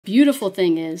beautiful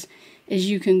thing is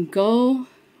you can go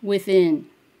within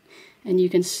and you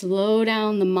can slow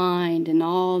down the mind and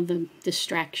all the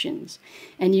distractions,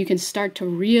 and you can start to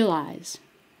realize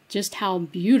just how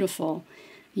beautiful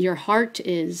your heart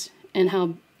is and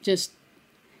how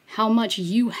much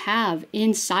you have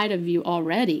inside of you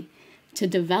already to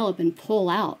develop and pull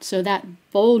out. So that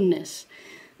boldness,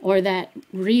 or that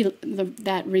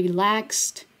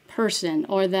relaxed person,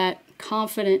 or that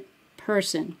confident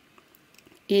person,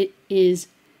 it is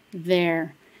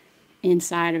there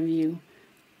inside of you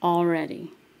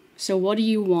already. So what do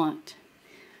you want?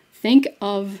 Think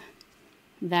of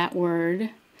that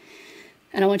word,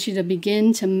 and I want you to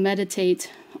begin to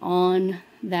meditate on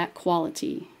that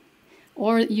quality.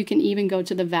 Or you can even go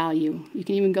to the value. You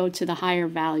can even go to the higher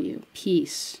value,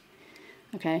 peace.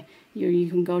 Okay? You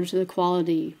can go to the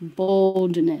quality,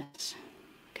 boldness.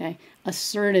 Okay?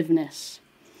 Assertiveness.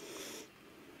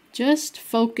 Just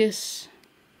focus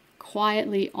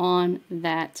quietly on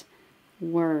that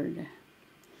word.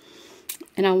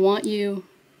 And I want you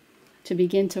to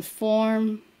begin to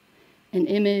form an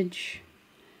image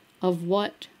of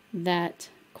what that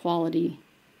quality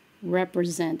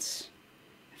represents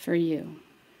for you.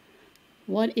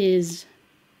 What is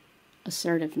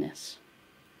assertiveness?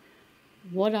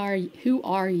 Who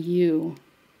are you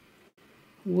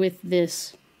with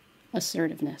this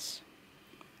assertiveness?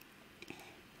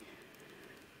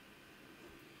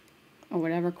 Or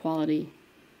whatever quality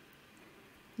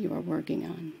you are working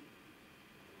on.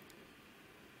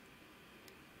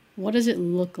 What does it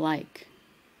look like?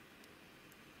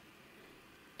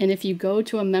 And if you go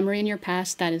to a memory in your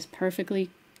past, that is perfectly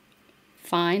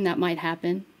fine. That might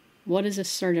happen. What is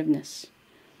assertiveness?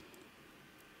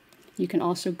 You can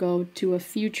also go to a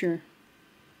future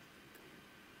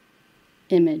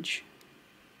image.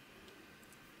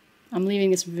 I'm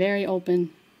leaving this very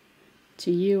open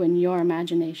to you and your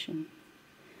imagination.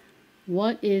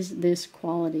 What is this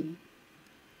quality?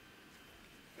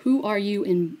 Who are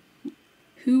you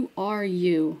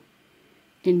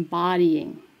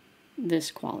embodying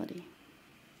this quality?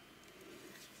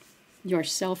 Your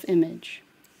self-image.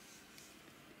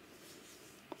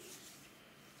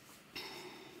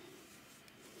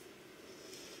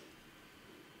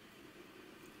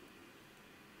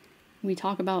 We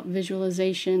talk about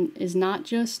visualization is not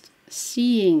just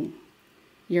seeing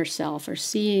yourself or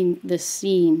seeing this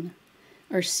scene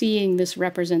or seeing this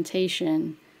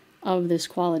representation of this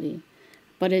quality,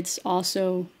 but it's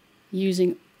also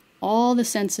using all the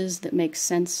senses that make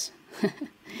sense,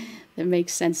 that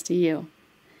makes sense to you.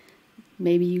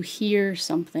 Maybe you hear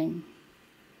something.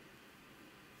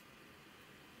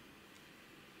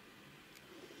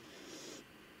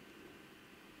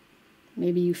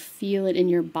 Maybe you feel it in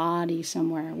your body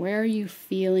somewhere. Where are you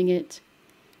feeling it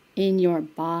in your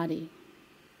body?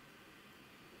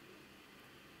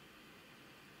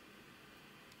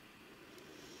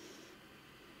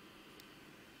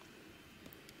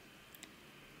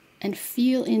 And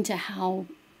feel into how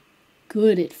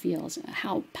good it feels,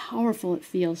 how powerful it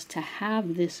feels to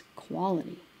have this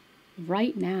quality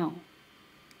right now.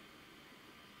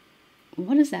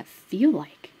 What does that feel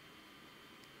like?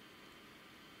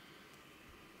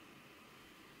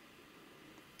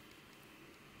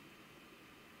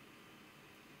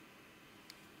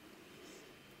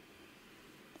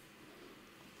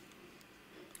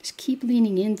 Just keep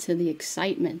leaning into the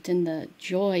excitement and the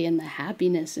joy and the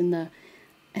happiness and the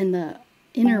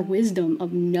inner wisdom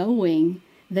of knowing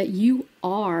that you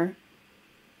are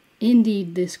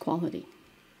indeed this quality.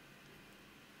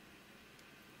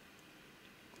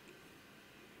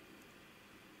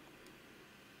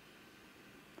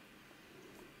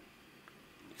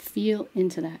 Feel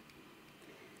into that.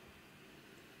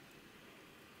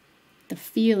 The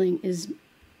feeling is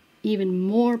even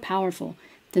more powerful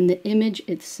than the image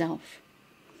itself.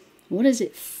 What does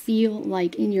it feel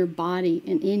like in your body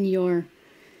and in your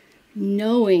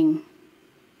knowing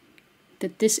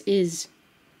that this is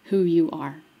who you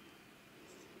are?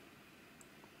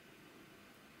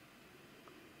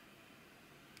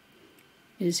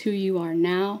 It is who you are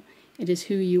now, it is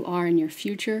who you are in your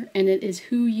future, and it is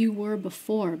who you were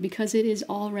before, because it is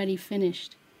already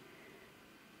finished.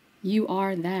 You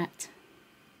are that.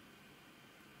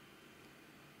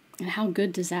 And how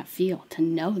good does that feel to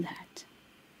know that?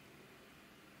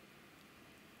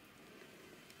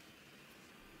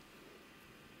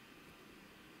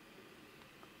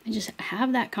 And just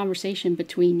have that conversation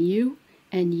between you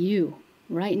and you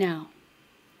right now.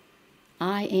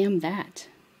 I am that.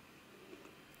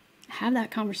 Have that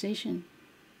conversation.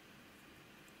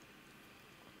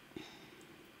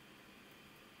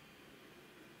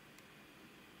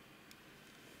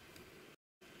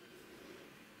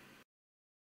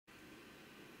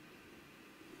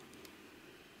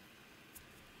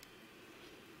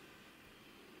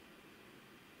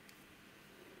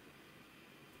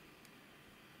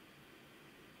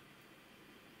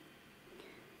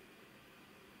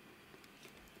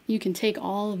 you can take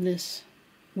all of this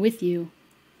with you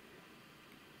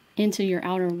into your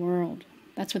outer world.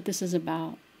 That's what this is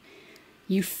about.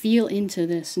 You feel into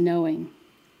this knowing.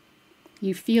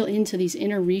 You feel into these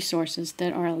inner resources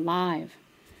that are alive,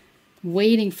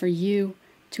 waiting for you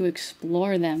to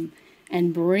explore them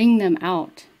and bring them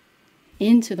out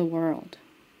into the world.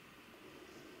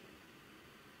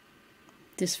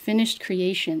 This finished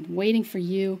creation, waiting for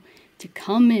you to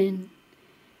come in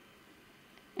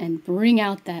and bring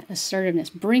out that assertiveness,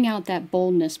 bring out that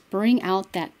boldness, bring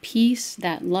out that peace,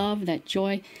 that love, that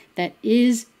joy that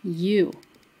is you,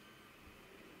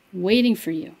 waiting for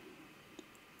you.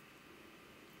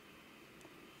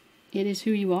 It is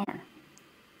who you are.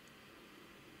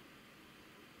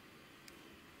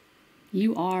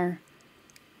 You are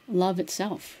love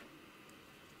itself.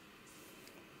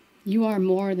 You are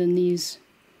more than these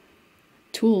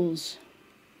tools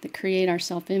that create our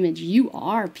self-image. You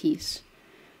are peace.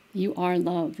 You are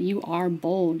love. You are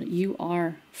bold. You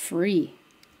are free.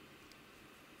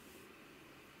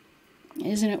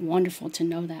 Isn't it wonderful to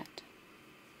know that?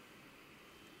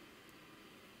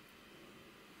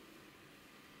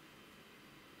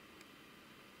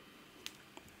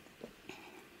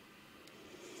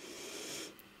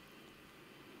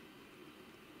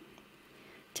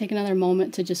 Take another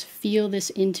moment to just feel this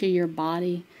into your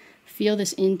body. Feel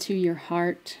this into your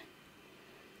heart.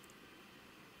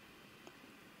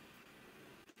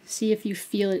 See if you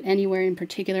feel it anywhere in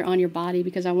particular on your body,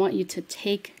 because I want you to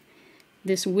take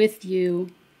this with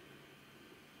you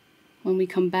when we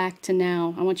come back to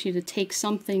now. I want you to take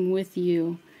something with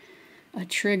you, a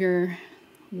trigger,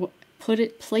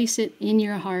 place it in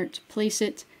your heart, place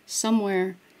it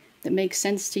somewhere that makes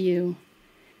sense to you,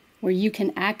 where you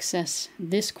can access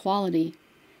this quality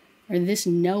or this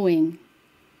knowing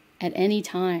at any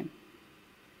time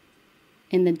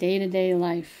in the day-to-day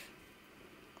life.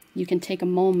 You can take a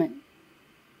moment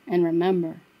and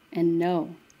remember and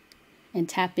know and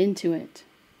tap into it.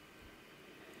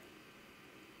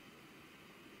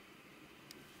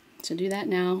 So do that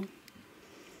now.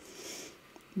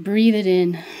 Breathe it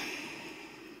in.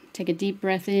 Take a deep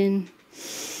breath in.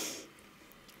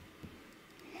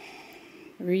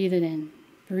 Breathe it in.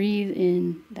 Breathe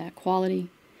in that quality.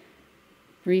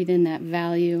 Breathe in that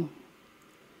value.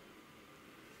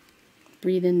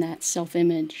 Breathe in that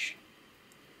self-image.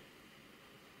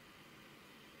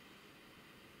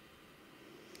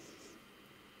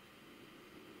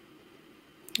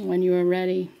 When you are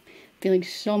ready, feeling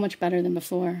so much better than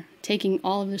before, taking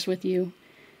all of this with you,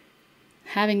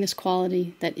 having this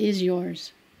quality that is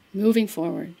yours, moving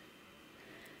forward,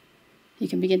 you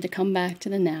can begin to come back to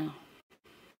the now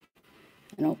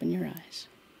and open your eyes.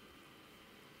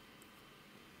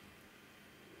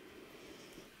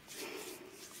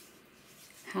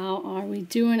 How are we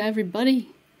doing,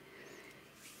 everybody?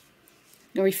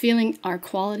 Are we feeling our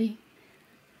quality?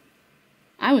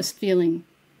 I was feeling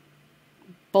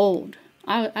bold.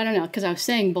 I don't know, because I was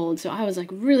saying bold, so I was like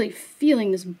really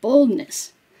feeling this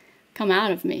boldness come out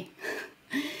of me.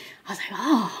 I was like,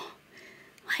 oh,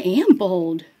 I am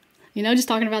bold. You know, just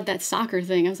talking about that soccer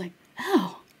thing, I was like,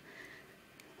 oh,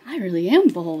 I really am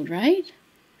bold, right?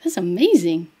 That's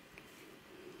amazing.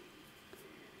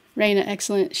 Raina,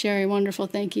 excellent. Sherry, wonderful.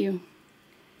 Thank you.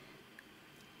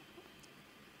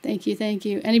 Thank you, thank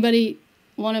you. Anybody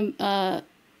want to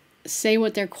say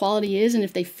what their quality is, and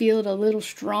if they feel it a little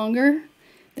stronger?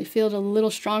 They feel it a little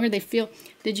stronger. They feel,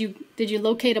 did you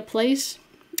locate a place?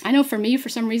 I know for me, for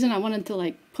some reason, I wanted to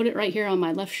like put it right here on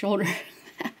my left shoulder.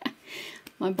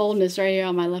 My boldness right here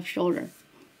on my left shoulder.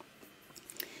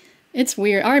 It's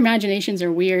weird. Our imaginations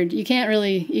are weird. You can't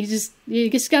really, you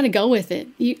just got to go with it.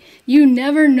 You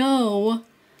never know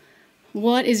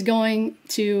what is going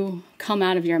to come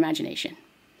out of your imagination.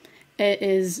 It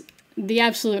is the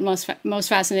absolute most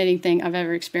fascinating thing I've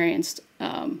ever experienced,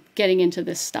 getting into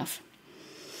this stuff.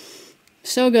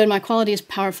 So good. My quality is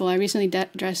powerful. I recently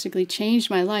drastically changed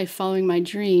my life following my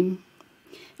dream,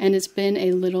 and it's been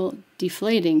a little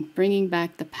deflating, bringing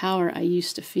back the power I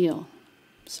used to feel.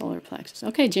 Solar plexus.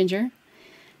 Okay, Ginger.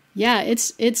 Yeah,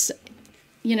 it's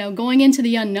you know, going into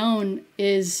the unknown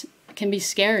can be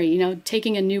scary. You know,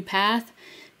 taking a new path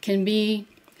can be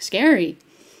scary.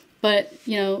 But,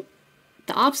 you know,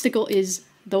 the obstacle is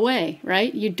the way,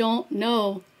 right? You don't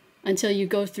know until you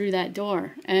go through that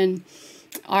door. And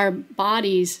our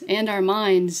bodies and our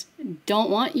minds don't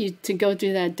want you to go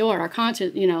through that door. Our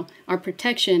conscious, you know, our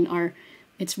protection,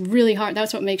 it's really hard.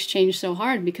 That's what makes change so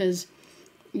hard, because,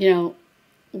 you know,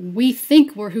 we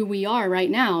think we're who we are right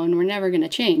now, and we're never going to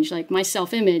change. Like my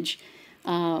self-image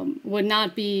would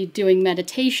not be doing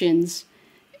meditations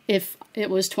if it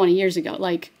was 20 years ago.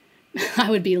 Like I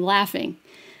would be laughing,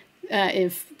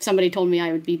 if somebody told me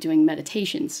I would be doing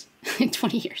meditations in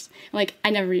 20 years. Like,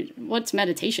 what's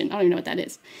meditation? I don't even know what that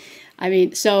is. I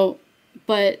mean, so,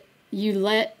 but you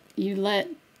let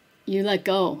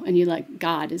go, and you let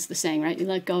God, is the saying, right? You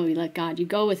let go, you let God. You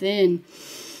go within,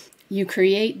 you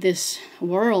create this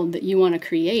world that you want to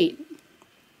create.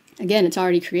 Again, it's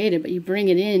already created, but you bring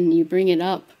it in, you bring it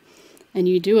up, and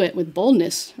you do it with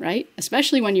boldness, right?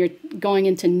 Especially when you're going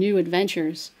into new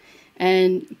adventures.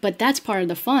 But that's part of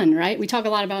the fun, right? We talk a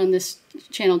lot about on this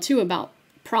channel too about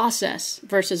process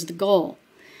versus the goal.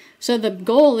 So the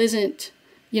goal isn't,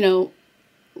 you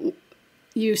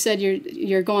said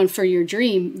you're going for your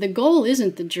dream. The goal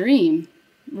isn't the dream.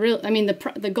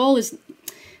 The goal is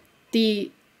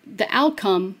the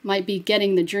outcome might be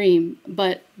getting the dream,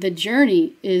 but the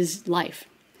journey is life.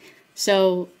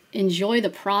 So enjoy the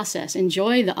process,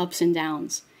 enjoy the ups and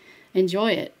downs,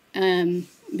 enjoy it,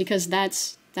 because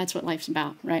that's what life's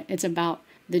about, right? It's about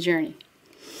the journey.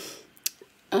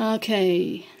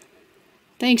 Okay.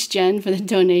 Thanks, Jen, for the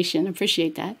donation.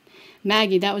 Appreciate that.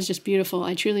 Maggie, that was just beautiful.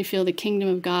 I truly feel the kingdom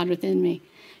of God within me.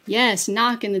 Yes,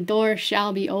 knock and the door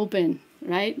shall be open,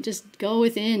 right? Just go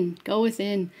within,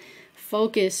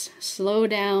 focus, slow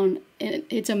down.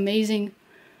 It's amazing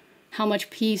how much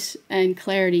peace and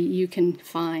clarity you can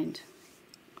find.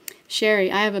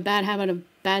 Sherry, I have a bad habit of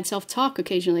bad self-talk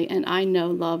occasionally, and I know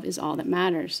love is all that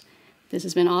matters. This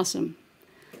has been awesome.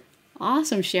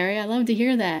 Awesome, Sherry. I love to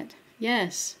hear that.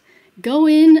 Yes. Go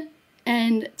in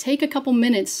and take a couple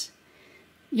minutes,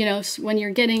 when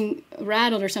you're getting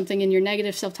rattled or something in your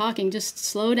negative self-talking, just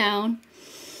slow down,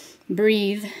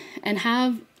 breathe, and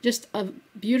have just a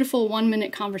beautiful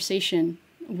 1-minute conversation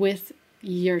with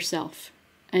yourself.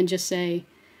 And just say,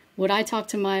 would I talk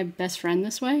to my best friend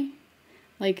this way?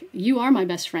 Like, you are my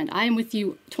best friend. I am with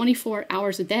you 24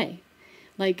 hours a day.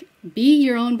 Like, be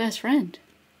your own best friend.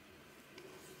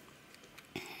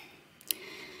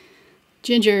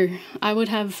 Ginger, I would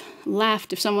have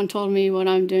laughed if someone told me what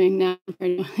I'm doing now.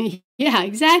 Yeah,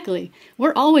 exactly.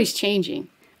 We're always changing.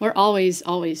 We're always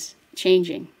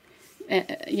changing.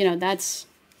 That's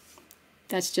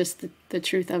just the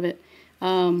truth of it.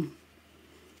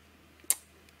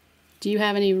 Do you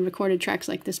have any recorded tracks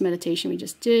like this meditation we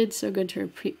just did? So good to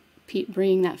repeat,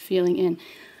 bringing that feeling in.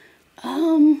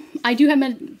 I do have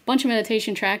a bunch of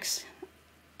meditation tracks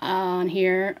on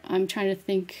here. I'm trying to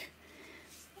think.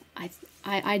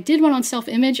 I did one on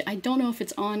self-image. I don't know if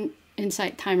it's on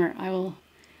Insight Timer. I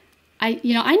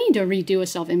need to redo a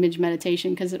self-image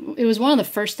meditation because it was one of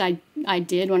the first I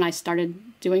did when I started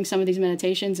doing some of these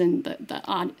meditations, and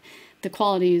the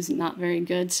quality is not very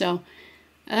good. So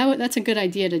that's a good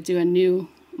idea to do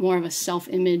more of a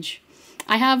self-image.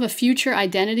 I have a future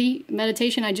identity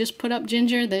meditation I just put up,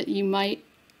 Ginger, that you might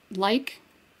like,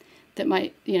 that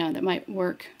might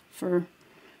work for,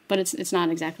 but it's not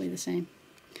exactly the same.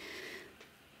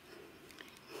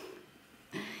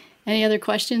 Any other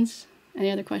questions?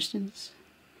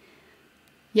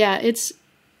 Yeah, it's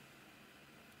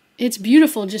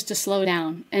beautiful just to slow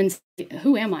down and say,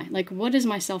 who am I? Like, what is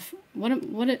myself? What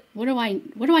do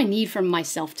I need from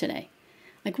myself today?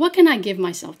 Like, what can I give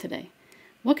myself today?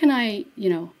 What can I,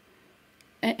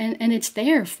 and it's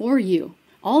there for you.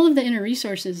 All of the inner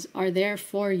resources are there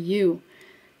for you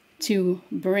to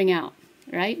bring out,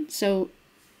 right? So,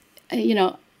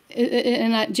 Ginger,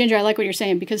 I like what you're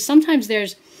saying, because sometimes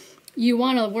you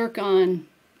want to work on,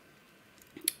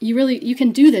 you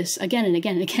can do this again and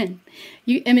again and again.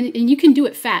 And you can do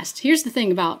it fast. Here's the thing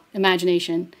about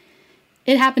imagination.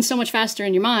 It happens so much faster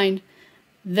in your mind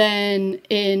than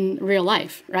in real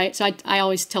life, right? So I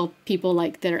always tell people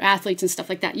that are athletes and stuff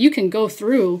like that, you can go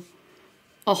through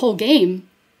a whole game,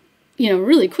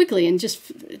 really quickly and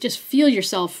just feel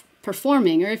yourself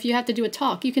performing. Or if you have to do a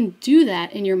talk, you can do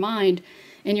that in your mind,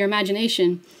 in your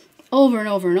imagination, over and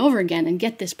over and over again, and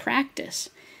get this practice.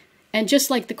 And just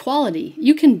like the quality,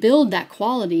 you can build that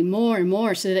quality more and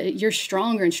more so that you're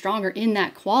stronger and stronger in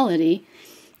that quality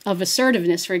of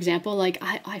assertiveness, for example. Like,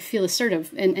 I feel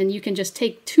assertive, and you can just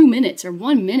take 2 minutes or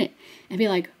 1 minute and be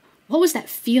like, what was that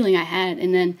feeling I had?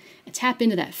 And then tap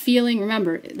into that feeling.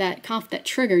 Remember that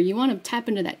trigger. You want to tap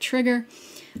into that trigger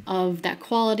of that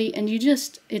quality, and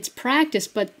it's practice.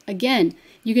 But again,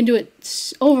 you can do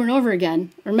it over and over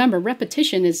again. Remember,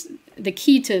 repetition is the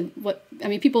key to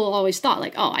people always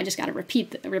thought I just got to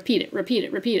repeat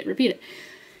it.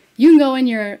 You can go in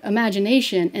your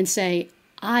imagination and say,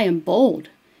 I am bold,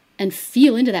 and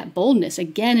feel into that boldness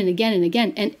again and again and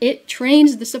again. And it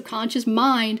trains the subconscious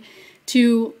mind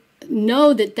to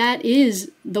know that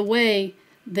is the way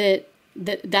that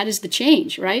is the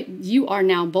change, right? You are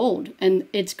now bold, and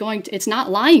it's not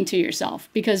lying to yourself,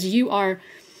 because you are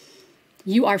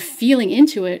you are feeling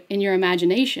into it in your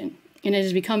imagination, and it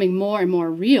is becoming more and more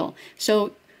real.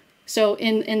 So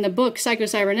in the book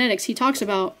Psycho-Cybernetics, he talks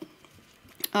about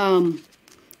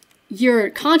your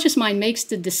conscious mind makes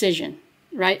the decision,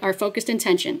 right? Our focused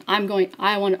intention. I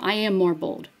am more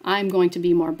bold. I'm going to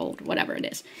be more bold, whatever it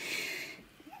is.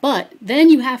 But then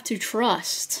you have to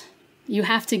trust. You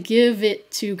have to give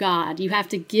it to God. You have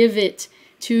to give it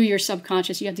to your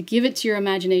subconscious. You have to give it to your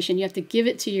imagination. You have to give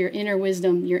it to your inner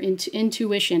wisdom, your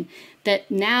intuition,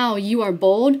 that now you are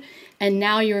bold, and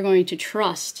now you're going to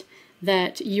trust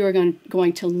that you are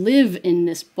going to live in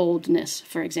this boldness,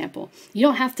 for example. You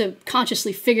don't have to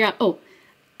consciously figure out, oh,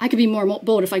 I could be more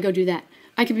bold if I go do that.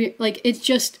 I could be like, it's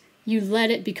just, you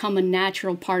let it become a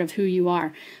natural part of who you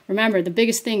are. Remember,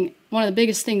 one of the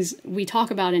biggest things we talk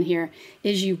about in here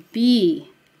is you be,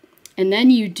 and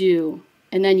then you do,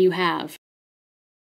 and then you have.